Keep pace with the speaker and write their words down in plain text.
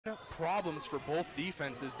Problems for both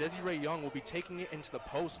defenses. Desiree Young will be taking it into the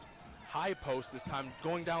post, high post this time,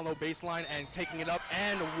 going down low baseline and taking it up,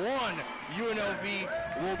 and one.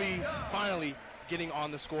 UNLV will be finally getting on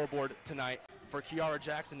the scoreboard tonight. For Kiara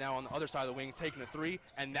Jackson now on the other side of the wing, taking a three,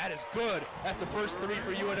 and that is good. That's the first three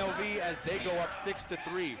for UNLV as they go up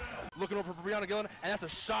 6-3. Looking over for Brianna Gillen, and that's a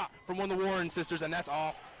shot from one of the Warren sisters, and that's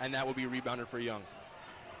off, and that will be rebounded for Young.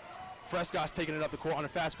 Frescas taking it up the court on a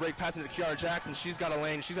fast break, passing it to Kiara Jackson. She's got a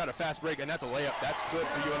lane, she's got a fast break, and that's a layup. That's good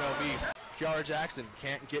for UNLV. Kiara Jackson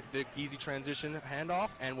can't get the easy transition handoff,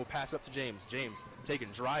 and will pass up to James. James taking,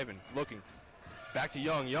 driving, looking. Back to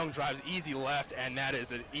Young. Young drives easy left, and that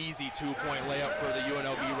is an easy two-point layup for the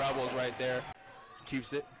UNLV Rebels right there.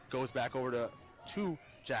 Keeps it, goes back over to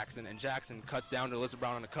Jackson, and Jackson cuts down to Alyssa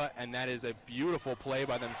Brown on the cut, and that is a beautiful play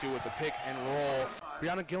by them two with the pick and roll.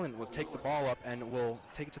 Brianna Gillen will take the ball up and will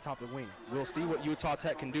take it to the top of the wing. We'll see what Utah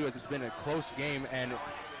Tech can do, as it's been a close game, and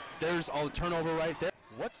there's a turnover right there.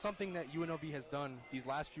 What's something that UNLV has done these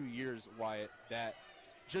last few years, Wyatt, that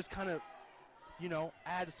just kind of, you know,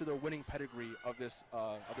 adds to the winning pedigree of this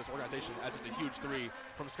organization, as it's a huge three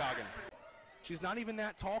from Scoggin? She's not even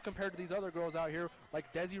that tall compared to these other girls out here,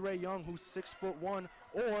 like Desiree Young, who's 6'1",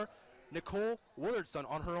 or Nicole Willardson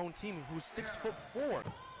on her own team, who's 6'4".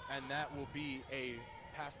 And that will be a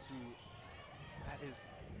pass to, that is,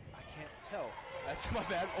 I can't tell. That's my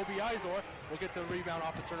bad. Obi Izor will get the rebound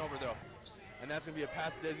off the turnover though. And that's going to be a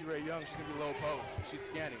pass to Desiree Young. She's going to be low post. She's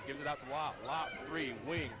scanning, gives it out to Lot. Lot, three,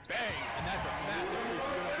 wing, bang! And that's a massive three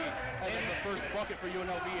for UNLV. That's the first bucket for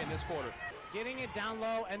UNLV in this quarter. Getting it down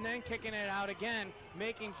low and then kicking it out again,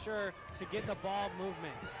 making sure to get the ball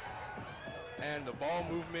movement. And the ball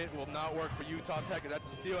movement will not work for Utah Tech. That's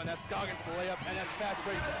a steal, and that's Scoggin to the layup, and that's fast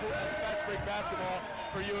break basketball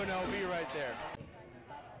for UNLV right there.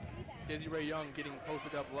 Desiree Young getting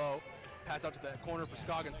posted up low. Pass out to the corner for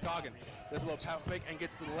Scoggin. Scoggin does a little power fake and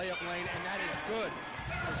gets to the layup lane, and that is good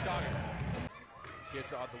for Scoggin.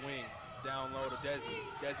 Gets out the wing, down low to Desi.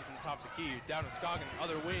 Desi from the top of the key, down to Scoggin,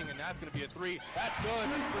 other wing, and that's going to be a three. That's good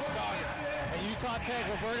for Scoggin. And Utah Tech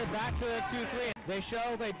reverted back to the 2-3. They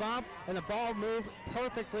show, they bump, and the ball moved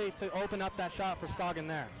perfectly to open up that shot for Scoggin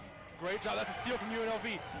there. Great job. That's a steal from UNLV.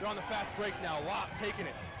 They're on the fast break now. Locke taking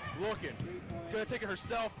it, looking. Going to take it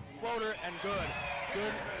herself, floater, and good.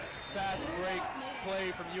 Good fast break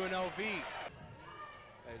play from UNLV.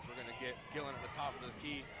 As we're going to get Gillen at the top of the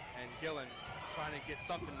key, and Gillen trying to get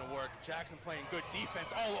something to work. Jackson playing good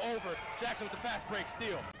defense all over. Jackson with the fast break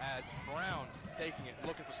steal. As Brown taking it,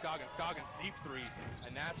 looking for Scoggins. Scoggins deep three,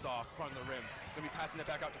 and that's off from the rim. Gonna be passing it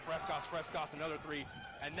back out to Frescas. Frescas another three,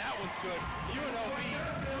 and that one's good. UNLV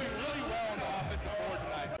doing really well on the offensive board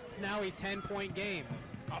tonight. It's now a 10-point game.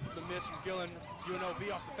 Off of the miss from Gillen, UNLV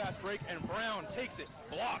off the fast break, and Brown takes it,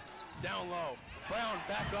 blocked, down low. Brown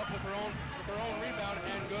back up with her own rebound,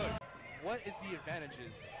 and good. What is the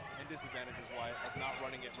advantages and disadvantages, Wyatt, of not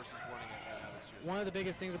running it versus running it this year? One of the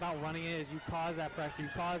biggest things about running it is you cause that pressure. You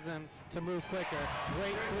cause them to move quicker.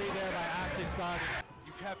 Great three there by Ashley Scoggin.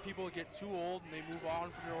 You have people get too old and they move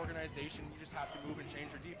on from your organization. You just have to move and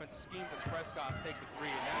change your defensive schemes as Frescas takes a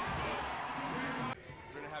three, and that's good.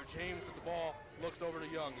 We're going to have James with the ball, looks over to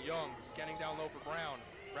Young. Young scanning down low for Brown.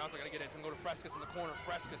 Brown's not going to get it. It's going to go to Frescas in the corner.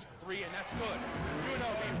 Frescas for three, and that's good.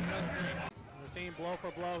 UNLV for another three. We're seeing blow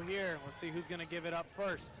for blow here. Let's see who's going to give it up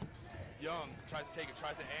first. Young tries to take it,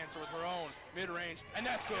 tries to answer with her own mid-range, and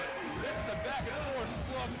that's good. This is a back-and-forth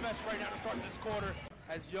slugfest right now to start this quarter.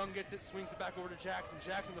 As Young gets it, swings it back over to Jackson.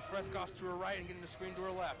 Jackson to Frescas to her right and getting the screen to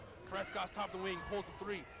her left. Frescas top of the wing, pulls the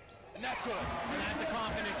three, and that's good. And that's a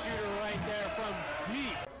confident shooter right there from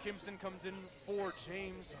deep. Kimson comes in for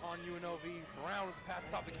James on UNLV. Brown with the pass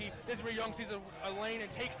top of the key. Desiree Young sees a lane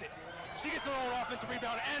and takes it. She gets her own offensive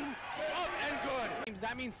rebound, and up and good.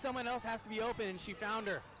 That means someone else has to be open, and she found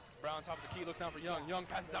her. Brown top of the key, looks down for Young. Young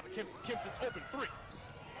passes out to Kimson. Kimson open, three.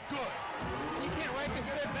 Good. You can't write the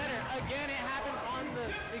script better. Again, it happens on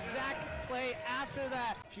the exact play after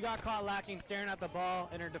that. She got caught lacking, staring at the ball,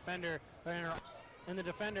 and her defender, and the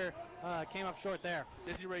defender came up short there.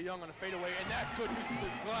 Desiree Young on a fadeaway, and that's good. Uses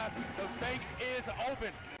the glass. The bank is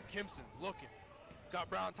open. Kimson looking. Got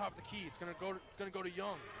Brown top of the key. It's gonna go to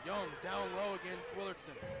Young. Young down low against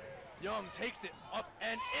Willardson. Young takes it up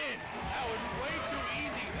and in. That was way too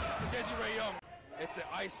easy for Desiree Young. It's an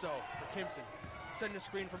ISO for Kimson. Sending a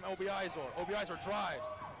screen from Obi Izor. Obi Izor drives.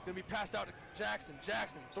 It's gonna be passed out to Jackson.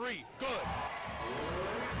 Jackson, three, good.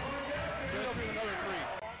 Another three.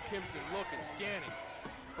 Kimson looking, scanning.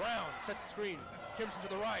 Brown sets the screen. Kimson to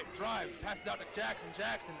the right, drives, passes out to Jackson.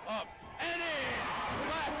 Jackson up and in.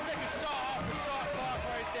 Last second shot off the shot clock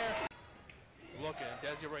right there. looking.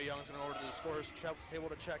 Desiree Young's going over to the scorer's table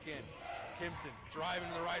to check in. Kimson driving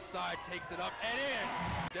to the right side, takes it up and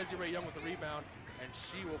in. Desiree Young with the rebound, and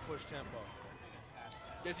she will push tempo.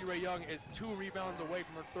 Desiree Young is 2 rebounds away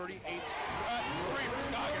from her 38th. Three for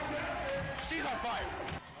Scoggin. She's on fire.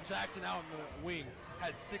 Jackson out in the wing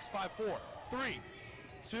has 6-5-4. 3,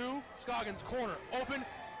 2, Scoggins corner, open,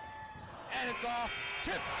 and it's off.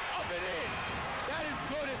 Tipped up and in. That is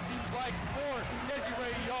good, it seems like, for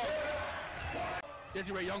Desiree Young.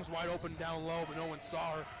 Desiree Young's wide open down low, but no one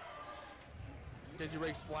saw her.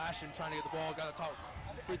 Desiree's flashing, trying to get the ball, got the top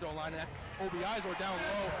free throw line, and that's Obiizor down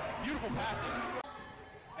low. Beautiful passing.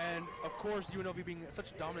 And of course, UNLV being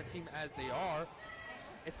such a dominant team as they are,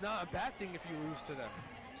 it's not a bad thing if you lose to them,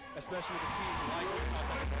 especially with a team like Utah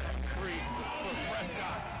Tech. 3 for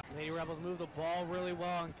Frescas. Lady Rebels move the ball really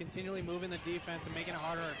well and continually moving the defense and making it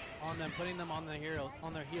harder on them, putting them on their heels.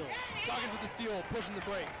 Scoggins with the steal, pushing the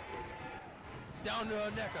break. Down to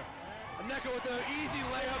Aneka. Aneka with the easy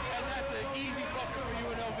layup, and that's an easy bucket for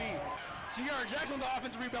UNLV. Gianna Jackson with the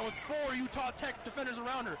offensive rebound with 4 Utah Tech defenders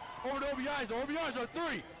around her. Over to Obiizor. Obiizor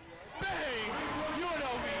 3. Bang!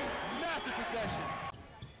 UNLV, massive possession.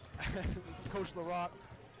 Coach LaRock,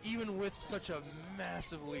 even with such a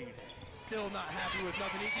massive lead, still not happy with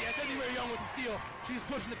nothing easy. And Desiree Young with the steal. She's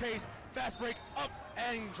pushing the pace. Fast break up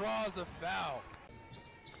and draws the foul.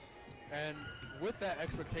 And with that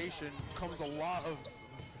expectation comes a lot of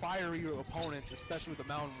fiery opponents, especially with the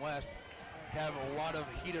Mountain West. Have a lot of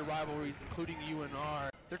heated rivalries, including UNR.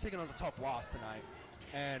 They're taking on a tough loss tonight.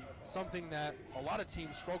 And something that a lot of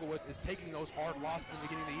teams struggle with is taking those hard losses in the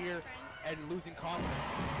beginning of the year and losing confidence.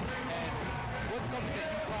 And what's something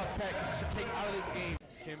that Utah Tech should take out of this game?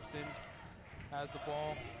 Kimson has the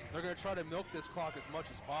ball. They're going to try to milk this clock as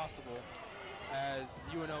much as possible, as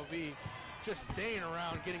UNLV just staying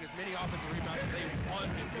around, getting as many offensive rebounds as they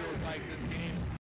want, it feels like, this game.